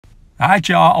All right,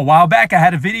 y'all, a while back I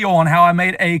had a video on how I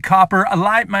made a copper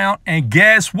light mount, and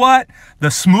guess what? The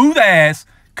smooth ass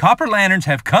copper lanterns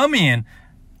have come in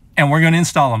and we're gonna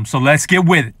install them. So let's get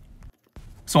with it.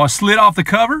 So I slid off the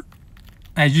cover.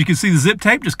 As you can see, the zip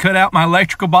tape just cut out my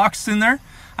electrical boxes in there.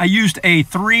 I used a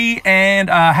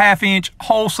 3.5 inch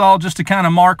hole saw just to kind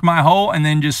of mark my hole and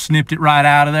then just snipped it right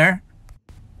out of there.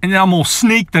 And then I'm gonna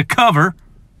sneak the cover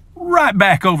right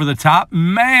back over the top.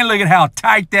 Man, look at how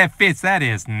tight that fits. That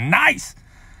is nice.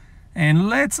 And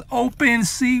let's open,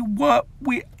 see what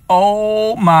we,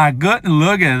 oh my goodness,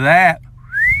 look at that.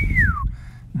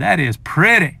 That is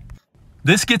pretty.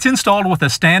 This gets installed with a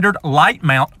standard light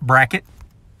mount bracket.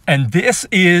 And this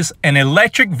is an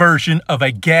electric version of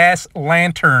a gas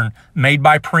lantern made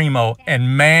by Primo.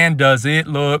 And man, does it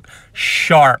look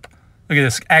sharp. Look at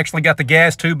this, actually got the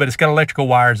gas too, but it's got electrical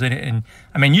wires in it. And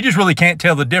I mean, you just really can't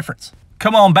tell the difference.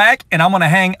 Come on back and I'm gonna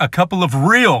hang a couple of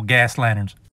real gas lanterns.